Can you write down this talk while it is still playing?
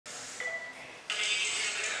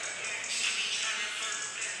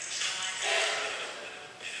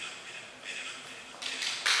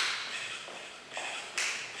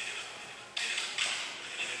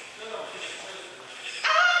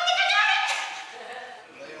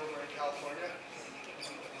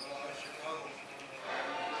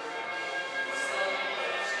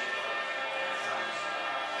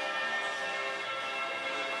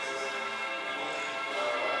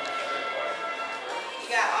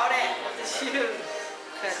Because,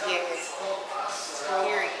 yes,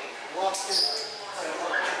 period.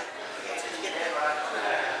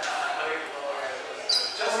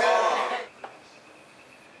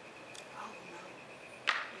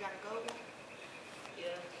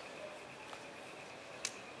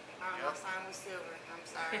 My sign was silver. I'm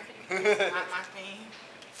sorry. It's not my thing.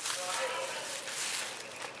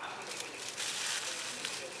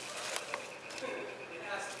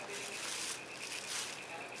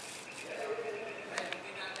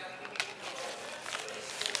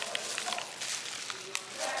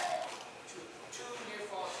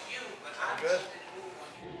 Good.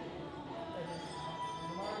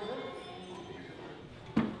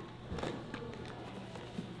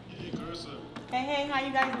 Hey, Claressa. Hey, how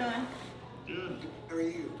you guys doing? Good. How are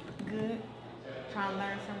you? Good. Trying to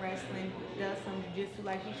learn some wrestling, does some jiu-jitsu.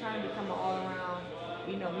 Like, she's trying to become an all-around,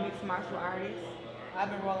 you know, mixed martial artist. I've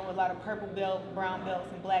been rolling with a lot of purple belts, brown belts,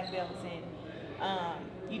 and black belts, and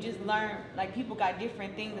you just learn, like, people got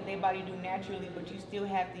different things that their body do naturally, but you still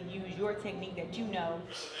have to use your technique that you know.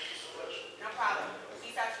 No problem.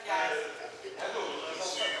 Peace out, you guys.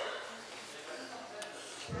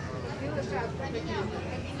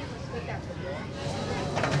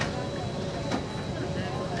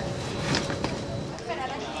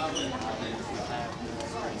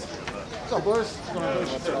 What's up, boys?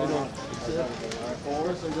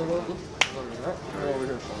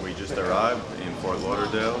 We just arrived in Fort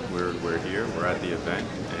Lauderdale. We're here. We're at the event,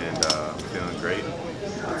 and feeling great.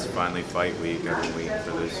 It's finally fight week. I've been waiting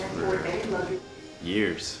for this for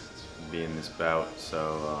years, being this bout.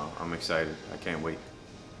 So I'm excited. I can't wait.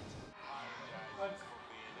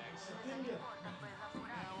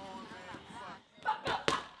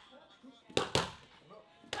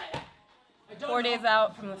 4 days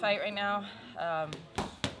out from the fight right now.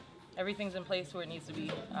 Everything's in place where it needs to be.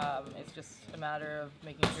 It's just a matter of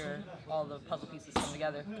making sure all the puzzle pieces come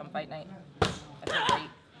together come fight night. I feel great.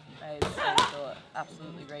 I feel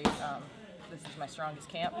absolutely great. This is my strongest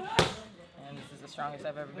camp, and this is the strongest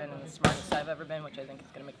I've ever been and the smartest I've ever been, which I think is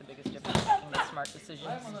going to make the biggest difference making the smart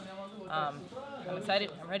decisions. I'm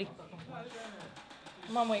excited. I'm ready.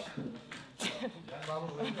 I'm on weight. I'm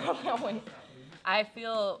probably on weight. I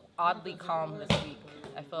feel oddly calm this week.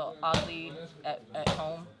 I feel oddly at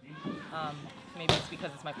home. Maybe it's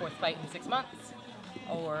because it's my 4th fight in 6 months,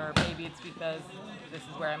 or maybe it's because this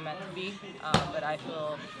is where I'm meant to be. But I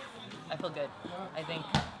feel good. I think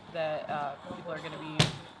that people are going to be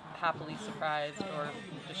happily surprised or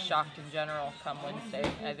just shocked in general come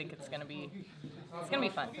Wednesday. I think it's going to be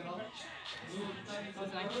fun. That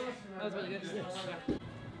was nice. That was really good.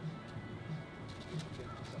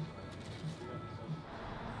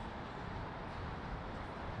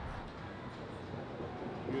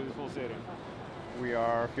 Beautiful city. We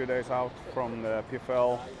are a few days out from the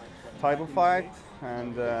PFL title fight,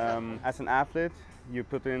 and as an athlete you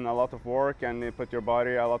put in a lot of work and you put your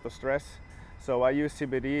body a lot of stress. So I use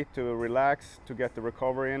CBD to relax, to get the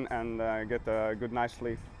recovery in and get a good night's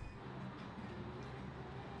sleep.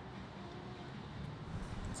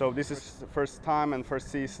 So this is the first time and first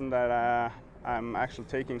season that I'm actually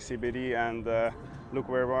taking CBD, and look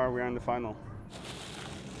where we are, we're in the final.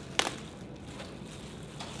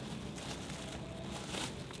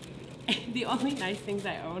 The only nice things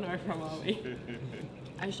I own are from Ollie.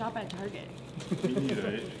 I shop at Target. Me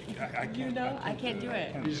neither. I can't do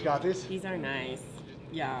it. You just got these? These are nice.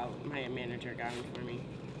 Yeah, my manager got them for me.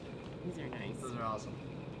 These are nice. Those are awesome.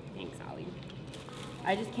 Thanks, Ollie.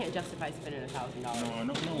 I just can't justify spending $1,000.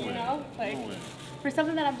 No way. You know, like no way. for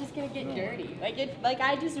something that I'm just gonna get dirty. Like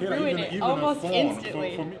I just Yeah, ruin even it almost a phone,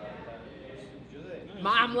 instantly. For me.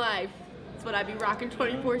 Mom life. That's what I be rocking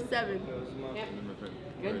 24/7. Yep.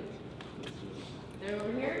 Good. They're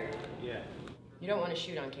over here? Yeah. You don't want to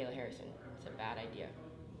shoot on Kayla Harrison. It's a bad idea.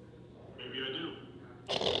 Maybe I do.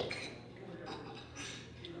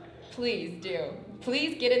 Please do.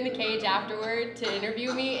 Please get in the cage afterward to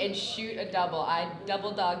interview me and shoot a double. I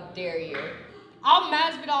double dog dare you. I'll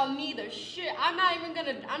Masvidal neither. Shit, I'm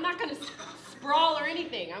not gonna sprawl or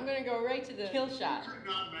anything. I'm gonna go right to the kill shot.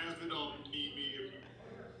 Not Masvidal need me.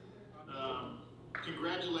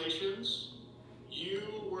 Congratulations.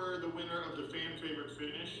 You were the winner of the fan favorite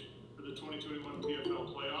finish for the 2021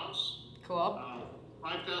 PFL playoffs. Cool.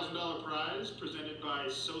 $5,000 prize presented by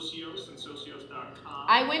Socios and Socios.com.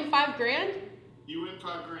 I win $5 grand? You win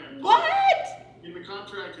 $5 grand. What? In the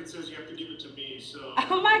contract, it says you have to give it to me, so.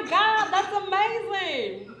 Oh my God, that's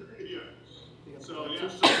amazing. Yeah. So, yeah,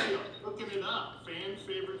 Socios, looking it up. Fan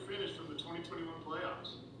favorite finish from the 2021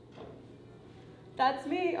 playoffs. That's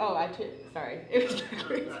me. Oh, sorry. It was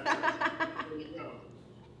backwards. There you go.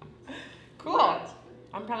 Cool.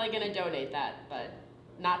 I'm I'm probably gonna donate that, but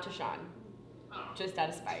not to Sean. Just out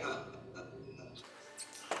of spite.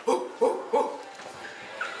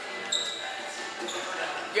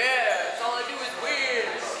 Yeah, that's all I do is win.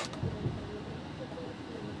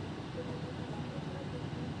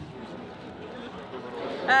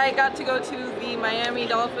 I got to go to the Miami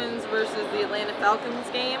Dolphins versus the Atlanta Falcons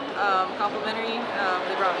game, complimentary.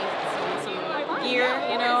 They brought me some gear,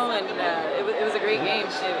 you know, and it was a great game.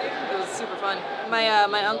 It was super fun.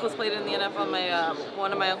 My uncles played in the NFL.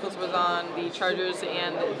 One of my uncles was on the Chargers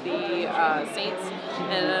and the Saints,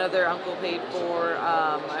 and another uncle played for,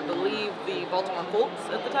 I believe, the Baltimore Colts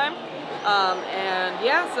at the time. And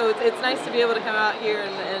yeah, so it's nice to be able to come out here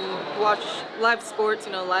and watch live sports,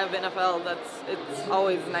 you know, live NFL. It's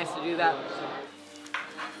always nice to do that.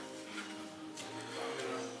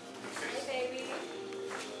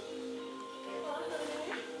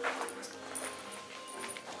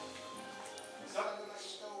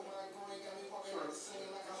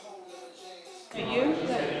 You?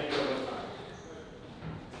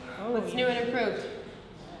 What's new and improved?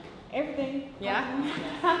 Everything. Yeah?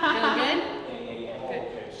 Feeling good? Good.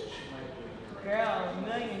 Girl, $1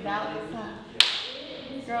 million.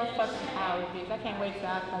 Girl, fucking power, bitch. I can't wait till I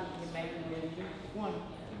fucking get married. One.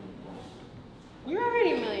 You're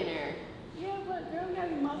already a millionaire. Yeah, but girl, you gotta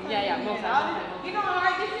be multi. Yeah, multi. You know how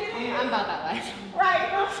hard this is? I'm about that life. Right,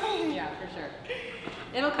 you know what I'm saying? Yeah, for sure.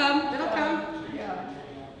 It'll come. It'll come. Yeah.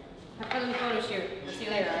 Have fun in the photo shoot. We'll see you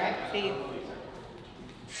later, alright? See you.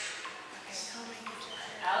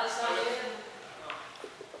 Alice, how are you?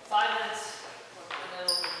 5 minutes.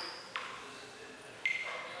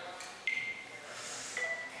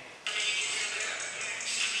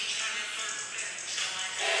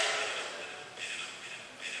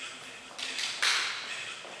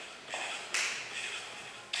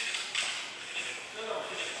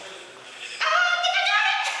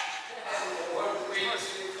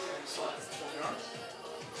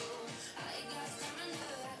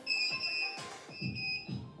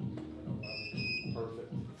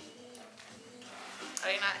 Are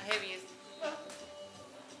they not heavy as fuck?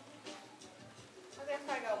 I think I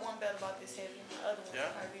probably got one belt about this heavy. The other one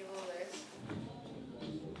might be a little less.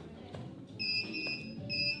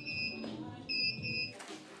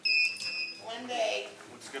 One day.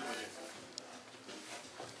 What's good with it?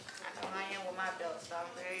 I know I am with my belt, so I'm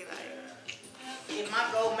very like, if my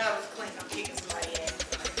gold medals